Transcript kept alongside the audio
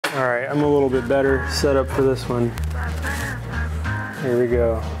All right, I'm a little bit better set up for this one. Here we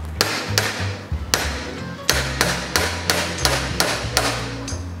go.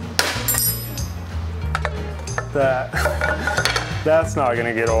 That's not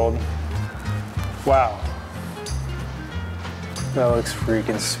gonna get old. Wow. That looks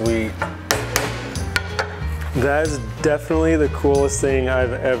freaking sweet. That is definitely the coolest thing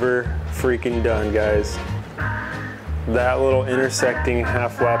I've ever freaking done, guys. That little intersecting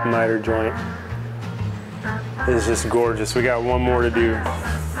half lap miter joint is just gorgeous. We got one more to do.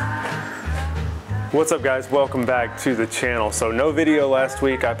 What's up, guys? Welcome back to the channel. So no video last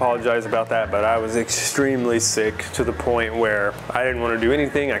week. I apologize about that, but I was extremely sick to the point where I didn't want to do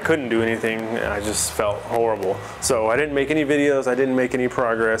anything. I couldn't do anything. I just felt horrible. So I didn't make any videos. I didn't make any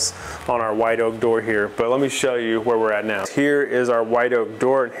progress on our white oak door here, but let me show you where we're at now. Here is our white oak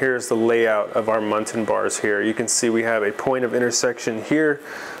door, and here's the layout of our muntin bars here. You can see we have a point of intersection here,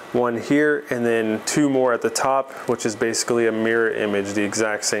 one here, and then two more at the top, which is basically a mirror image, the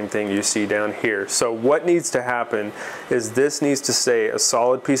exact same thing you see down here. So what needs to happen is this needs to stay a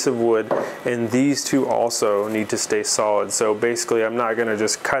solid piece of wood, and these two also need to stay solid. So basically I'm not gonna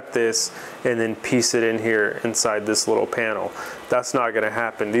just cut this and then piece it in here inside this little panel. That's not gonna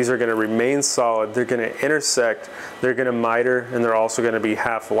happen. These are gonna remain solid, they're gonna intersect, they're gonna miter, and they're also gonna be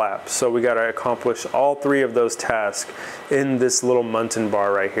half lap. So we gotta accomplish all three of those tasks in this little muntin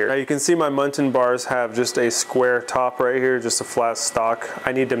bar right here. Now you can see my muntin bars have just a square top right here, just a flat stock.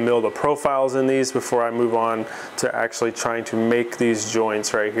 I need to mill the profiles in these before I move on to actually trying to make these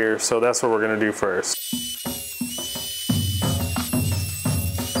joints right here. So that's what we're gonna do first.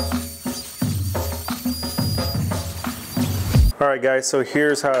 All right, guys, so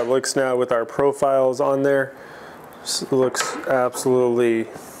here's how it looks now with our profiles on there. It looks absolutely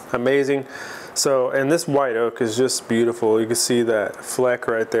amazing. So, and this white oak is just beautiful. You can see that fleck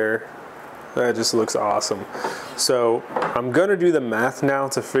right there. That just looks awesome. So I'm gonna do the math now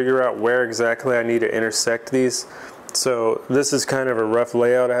to figure out where exactly I need to intersect these. So this is kind of a rough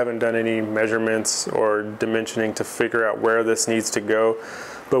layout. I haven't done any measurements or dimensioning to figure out where this needs to go.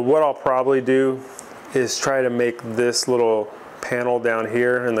 But what I'll probably do is try to make this little panel down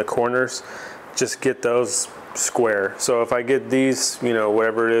here in the corners, just get those square. So if I get these, you know,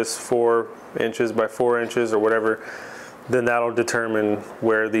 whatever it is, 4 inches by 4 inches or whatever, then that'll determine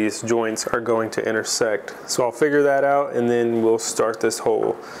where these joints are going to intersect. So I'll figure that out, and then we'll start this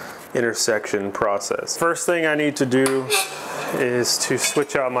whole intersection process. First thing I need to do is to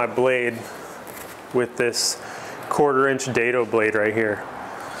switch out my blade with this 1/4 inch dado blade right here.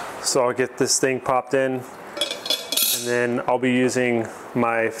 So I'll get this thing popped in, and then I'll be using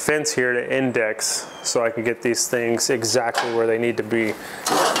my fence here to index so I can get these things exactly where they need to be.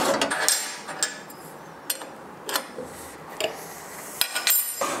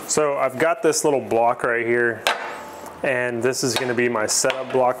 So I've got this little block right here, and this is gonna be my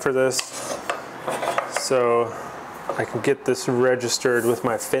setup block for this. So I can get this registered with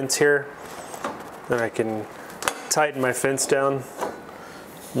my fence here, and I can tighten my fence down,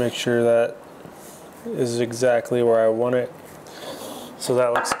 make sure that is exactly where I want it. So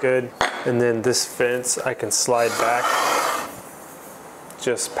that looks good. And then this fence I can slide back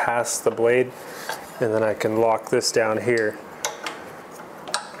just past the blade, and then I can lock this down here.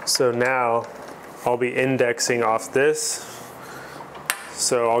 So now I'll be indexing off this.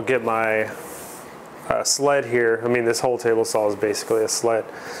 So I'll get my sled here. I mean, this whole table saw is basically a sled,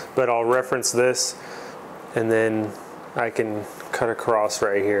 but I'll reference this, and then I can cut across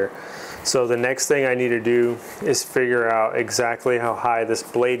right here. So the next thing I need to do is figure out exactly how high this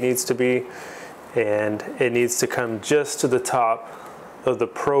blade needs to be, and it needs to come just to the top of the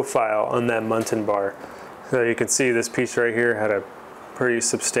profile on that muntin bar. So you can see this piece right here had a pretty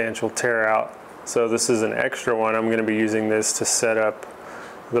substantial tear out. So this is an extra one. I'm gonna be using this to set up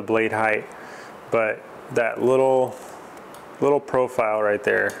the blade height. But that little profile right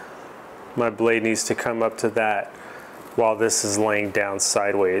there, my blade needs to come up to that while this is laying down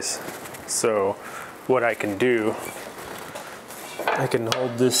sideways. So what I can do, I can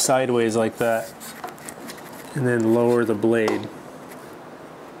hold this sideways like that, and then lower the blade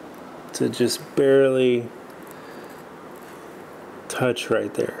to just barely touch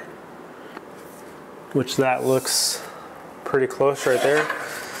right there, which that looks pretty close right there.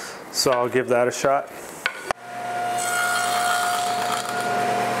 So I'll give that a shot.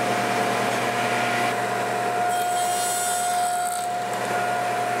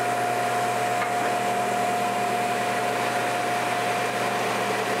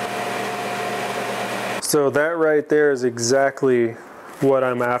 So that right there is exactly what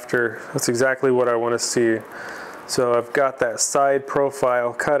I'm after. That's exactly what I want to see. So I've got that side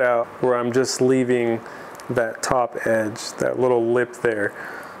profile cut out where I'm just leaving that top edge, that little lip there.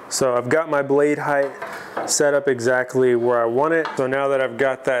 So I've got my blade height set up exactly where I want it. So now that I've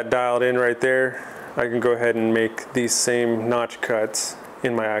got that dialed in right there, I can go ahead and make these same notch cuts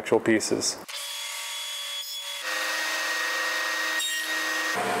in my actual pieces.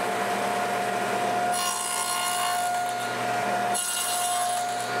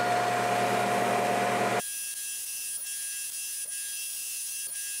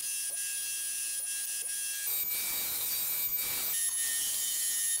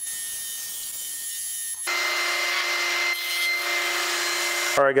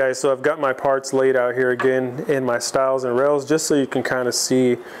 Alright guys, so I've got my parts laid out here again in my stiles and rails just so you can kind of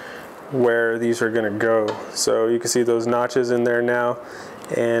see where these are going to go. So you can see those notches in there now,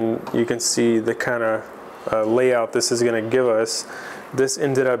 and you can see the kind of layout this is going to give us. This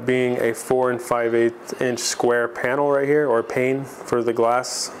ended up being a 4 5/8 inch square panel right here, or pane for the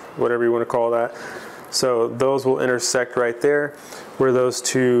glass, whatever you want to call that. So those will intersect right there where those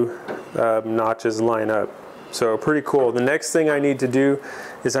two notches line up. So pretty cool. The next thing I need to do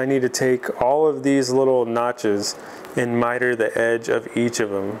is I need to take all of these little notches and miter the edge of each of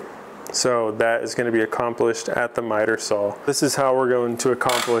them. So that is going to be accomplished at the miter saw. This is how we're going to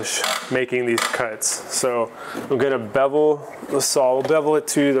accomplish making these cuts. So I'm going to bevel the saw. We'll bevel it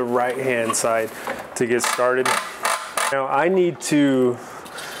to the right hand side to get started. Now I need to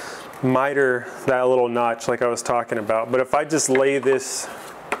miter that little notch like I was talking about, but if I just lay this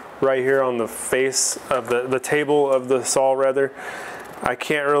right here on the face of the table of the saw rather, I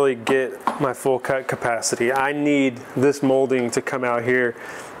can't really get my full cut capacity. I need this molding to come out here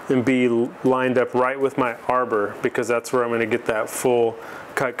and be lined up right with my arbor, because that's where I'm going to get that full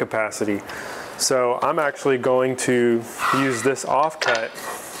cut capacity. So I'm actually going to use this offcut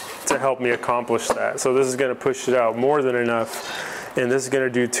to help me accomplish that. So this is going to push it out more than enough. And this is going to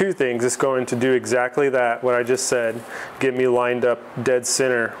do two things. It's going to do exactly that, what I just said, get me lined up dead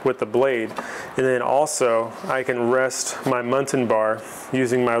center with the blade. And then also I can rest my muntin bar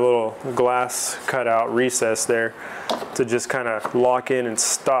using my little glass cutout recess there to just kind of lock in and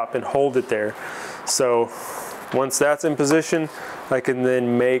stop and hold it there. So once that's in position, I can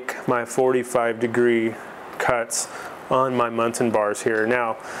then make my 45-degree cuts on my muntin bars here.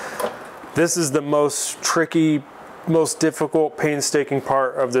 Now, this is the most tricky, most difficult, painstaking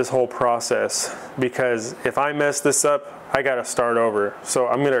part of this whole process, because if I mess this up, I gotta start over. So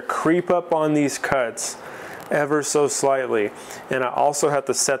I'm gonna creep up on these cuts ever so slightly, and I also have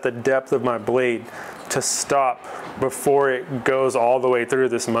to set the depth of my blade to stop before it goes all the way through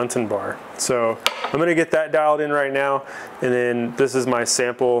this muntin bar. So I'm gonna get that dialed in right now, and then this is my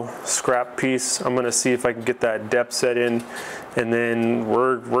sample scrap piece. I'm gonna see if I can get that depth set in, and then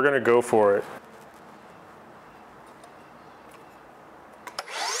we're gonna go for it.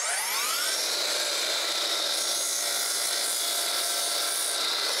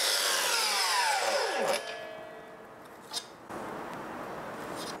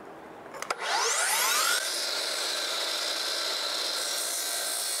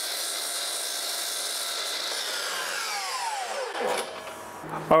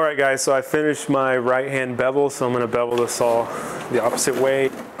 Alright guys, so I finished my right hand bevel, so I'm going to bevel the saw the opposite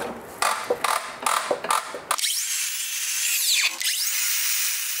way.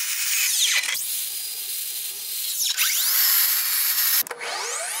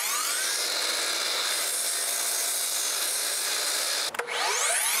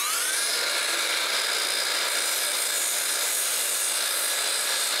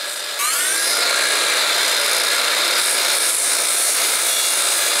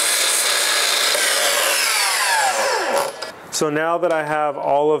 So now that I have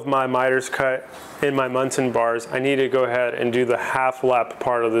all of my miters cut in my muntin bars, I need to go ahead and do the half lap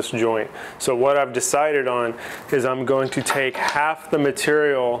part of this joint. So what I've decided on is I'm going to take half the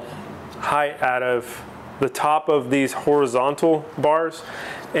material height out of the top of these horizontal bars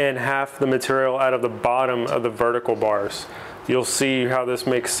and half the material out of the bottom of the vertical bars. You'll see how this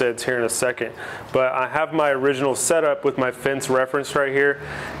makes sense here in a second. But I have my original setup with my fence reference right here,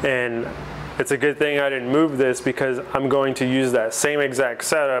 and it's a good thing I didn't move this, because I'm going to use that same exact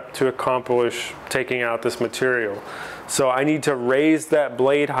setup to accomplish taking out this material. So I need to raise that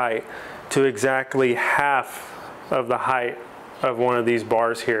blade height to exactly half of the height of one of these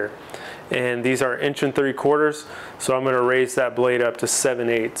bars here. And these are 1 3/4 inches, so I'm going to raise that blade up to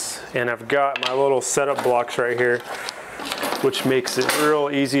 7/8. And I've got my little setup blocks right here, which makes it real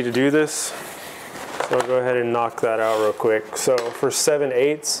easy to do this. So I'll go ahead and knock that out real quick. So for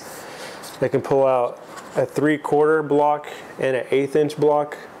 7/8, I can pull out a 3/4 block and an 1/8 inch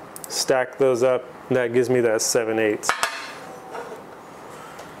block, stack those up That gives me that 7/8.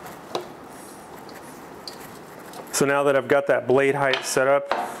 So now that I've got that blade height set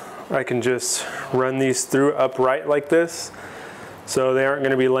up, I can just run these through upright like this. So they aren't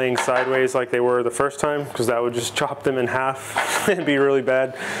going to be laying sideways like they were the first time, because that would just chop them in half and be really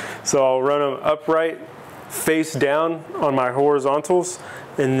bad. So I'll run them upright, face down on my horizontals,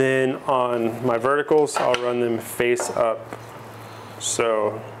 and then on my verticals, I'll run them face up.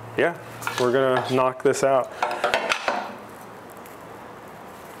 So yeah, we're going to knock this out.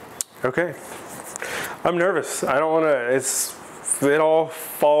 Okay. I'm nervous. I don't want to, it all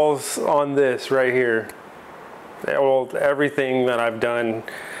falls on this right here. Well, everything that I've done,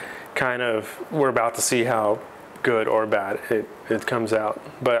 kind of, we're about to see how good or bad it comes out.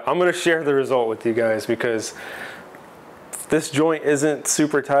 But I'm going to share the result with you guys, because if this joint isn't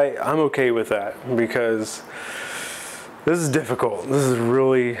super tight, I'm okay with that, because this is difficult. This is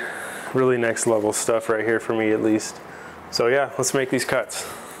really, really next level stuff right here for me, at least. So yeah, let's make these cuts.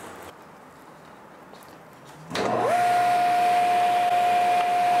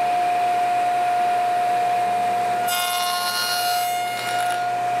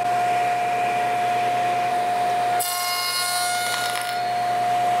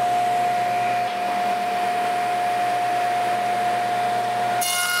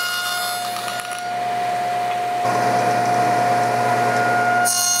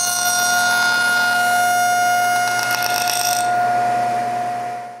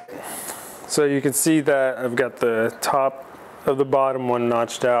 So you can see that I've got the top of the bottom one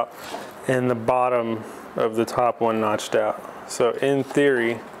notched out and the bottom of the top one notched out. So in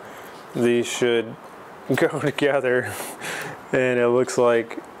theory, these should go together, and it looks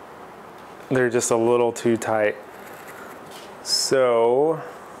like they're just a little too tight. So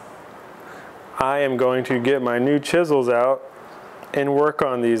I am going to get my new chisels out and work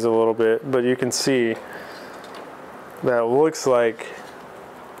on these a little bit, but you can see that looks like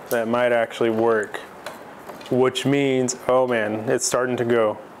that might actually work, which means, oh man, it's starting to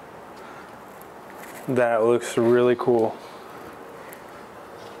go. That looks really cool.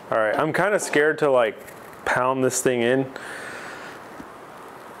 All right, I'm kind of scared to like pound this thing in.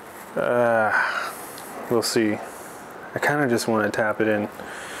 We'll see. I kind of just want to tap it in.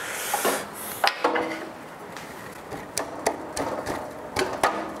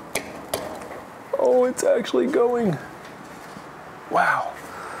 Oh, it's actually going. Wow.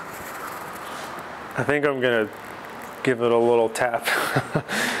 I think I'm gonna give it a little tap.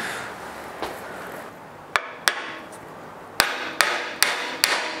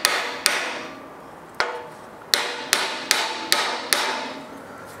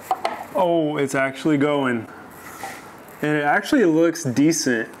 Oh, it's actually going. And it actually looks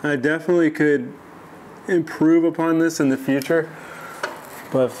decent. I definitely could improve upon this in the future.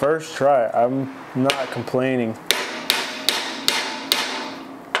 But first try, I'm not complaining.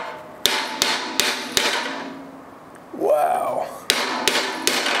 Wow.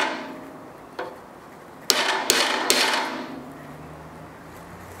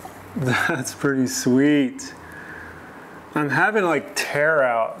 That's pretty sweet. I'm having like tear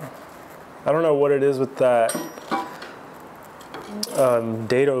out. I don't know what it is with that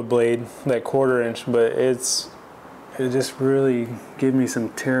dado blade, that 1/4 inch, but it just really gave me some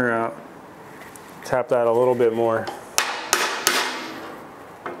tear out. Tap that a little bit more.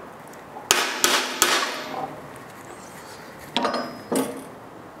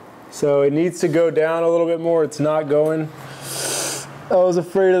 So it needs to go down a little bit more. It's not going. I was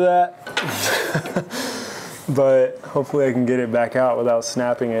afraid of that. But hopefully I can get it back out without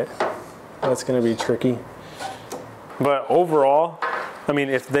snapping it. That's gonna be tricky. But overall, I mean,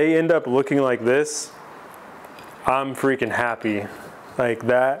 if they end up looking like this, I'm freaking happy. Like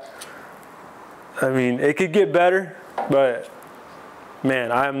that. I mean, it could get better, but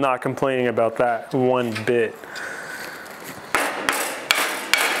man, I'm not complaining about that one bit.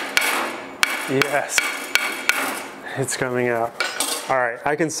 Yes, it's coming out. All right,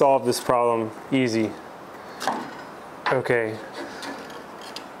 I can solve this problem easy. Okay,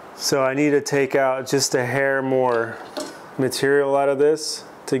 so I need to take out just a hair more material out of this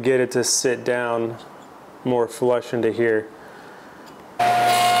to get it to sit down more flush into here.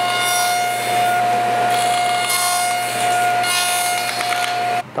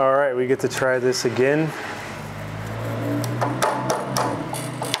 All right, we get to try this again.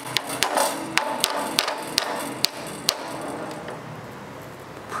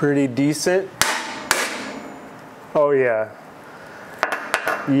 Pretty decent. Oh yeah.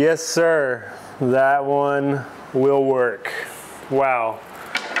 Yes, sir. That one will work. Wow.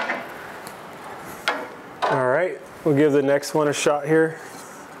 All right, we'll give the next one a shot here.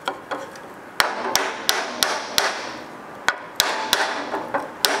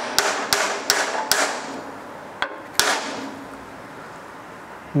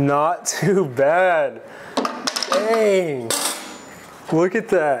 Not too bad. Dang. Look at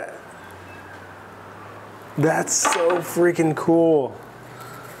that. That's so freaking cool.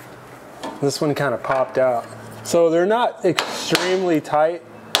 This one kind of popped out. So they're not extremely tight,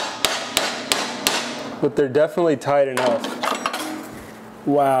 but they're definitely tight enough.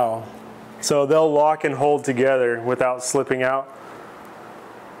 Wow. So they'll lock and hold together without slipping out.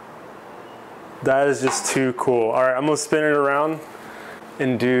 That is just too cool. All right, I'm gonna spin it around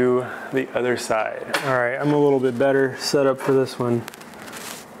and do the other side. All right, I'm a little bit better set up for this one.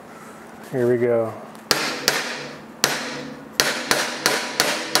 Here we go.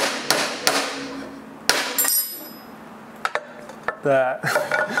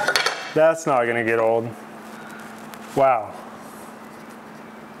 That's not gonna get old. Wow.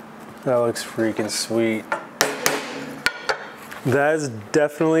 That looks freaking sweet. That is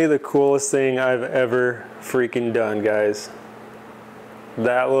definitely the coolest thing I've ever freaking done, guys.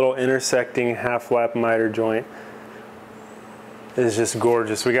 That little intersecting half lap miter joint is just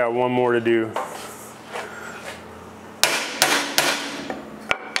gorgeous. We got one more to do.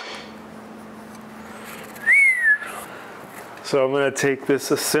 So I'm gonna take this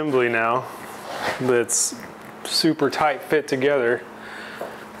assembly now that's super tight fit together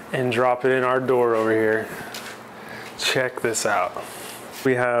and drop it in our door over here. Check this out.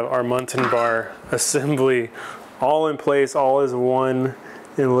 We have our Muntin bar assembly all in place, all as one,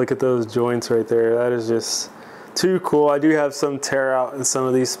 and look at those joints right there. That is just too cool. I do have some tear out in some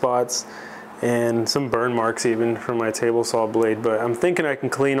of these spots and some burn marks even from my table saw blade, but I'm thinking I can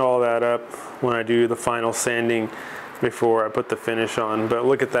clean all that up when I do the final sanding before I put the finish on. But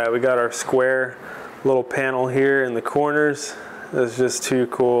look at that, we got our square little panel here in the corners. That's just too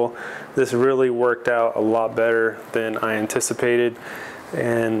cool. This really worked out a lot better than I anticipated,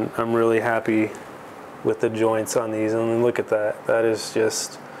 and I'm really happy with the joints on these. And look at that. That is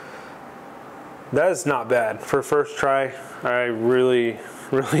not bad for first try. I really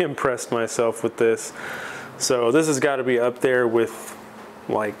impressed myself with this. So this has got to be up there with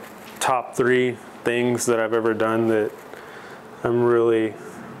like top 3 things that I've ever done that I'm really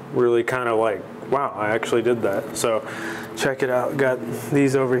kind of like, wow, I actually did that. So check it out. Got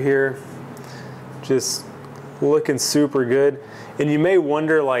these over here, just looking super good. And you may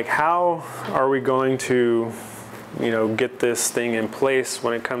wonder, like, how are we going to, you know, get this thing in place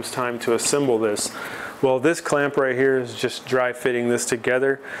when it comes time to assemble this? Well, this clamp right here is just dry fitting this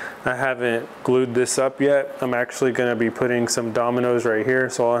together. I haven't glued this up yet. I'm actually going to be putting some dominoes right here.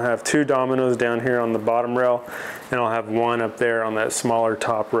 So I'll have 2 dominoes down here on the bottom rail, and I'll have 1 up there on that smaller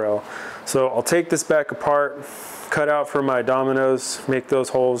top rail. So I'll take this back apart, cut out for my dominoes, make those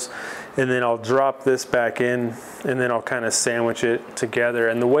holes, and then I'll drop this back in, and then I'll kind of sandwich it together.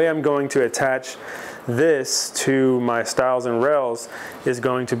 And the way I'm going to attach this to my stiles and rails is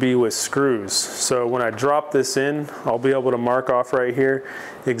going to be with screws. So when I drop this in, I'll be able to mark off right here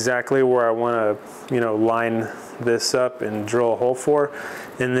exactly where I want to, you know, line this up and drill a hole for,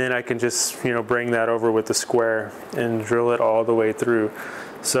 and then I can just, you know, bring that over with the square and drill it all the way through.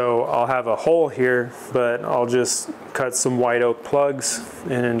 So I'll have a hole here, but I'll just cut some white oak plugs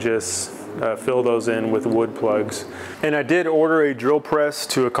and then just fill those in with wood plugs. And I did order a drill press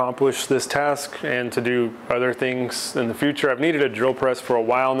to accomplish this task and to do other things in the future. I've needed a drill press for a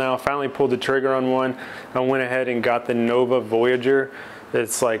while now. Finally pulled the trigger on one. I went ahead and got the Nova Voyager.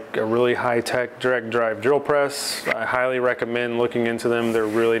 It's like a really high-tech direct drive drill press. I highly recommend looking into them. They're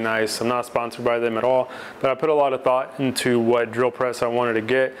really nice. I'm not sponsored by them at all, but I put a lot of thought into what drill press I wanted to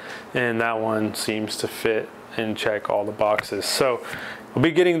get, and that one seems to fit and check all the boxes. So I'll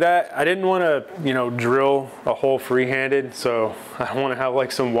be getting that. I didn't want to, you know, drill a hole free-handed, so I don't want to have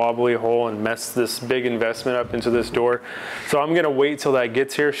like some wobbly hole and mess this big investment up into this door. So I'm going to wait till that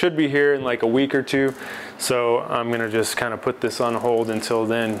gets here. Should be here in like a week or 2. So I'm going to just kind of put this on hold until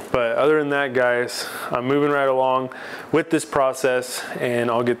then. But other than that, guys, I'm moving right along with this process, and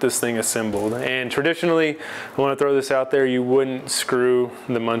I'll get this thing assembled. And traditionally, I want to throw this out there, you wouldn't screw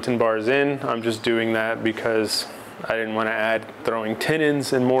the Muntin bars in. I'm just doing that because I didn't want to add throwing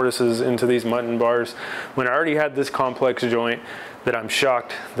tenons and mortises into these Muntin bars when I already had this complex joint that I'm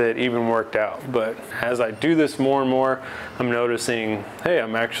shocked that even worked out. But as I do this more and more, I'm noticing, hey,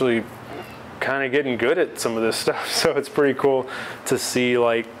 I'm actually kind of getting good at some of this stuff. So it's pretty cool to see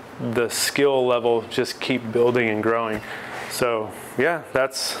like the skill level just keep building and growing. So yeah,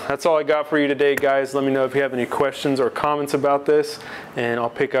 that's all I got for you today, guys. Let me know if you have any questions or comments about this, and I'll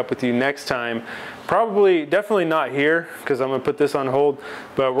pick up with you next time. Definitely not here, because I'm gonna put this on hold,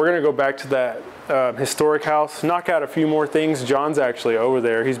 but we're gonna go back to that historic house, knock out a few more things. John's actually over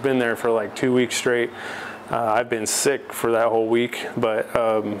there. He's been there for like 2 weeks straight. I've been sick for that whole week, but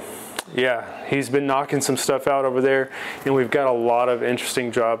yeah, he's been knocking some stuff out over there, and we've got a lot of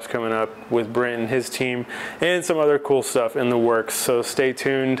interesting jobs coming up with Brent and his team, and some other cool stuff in the works. So stay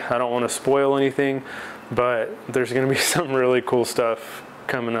tuned. I don't want to spoil anything, but there's going to be some really cool stuff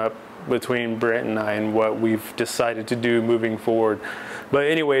coming up between Brent and I and what we've decided to do moving forward. But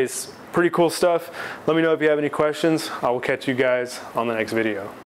anyways, pretty cool stuff. Let me know if you have any questions. I will catch you guys on the next video.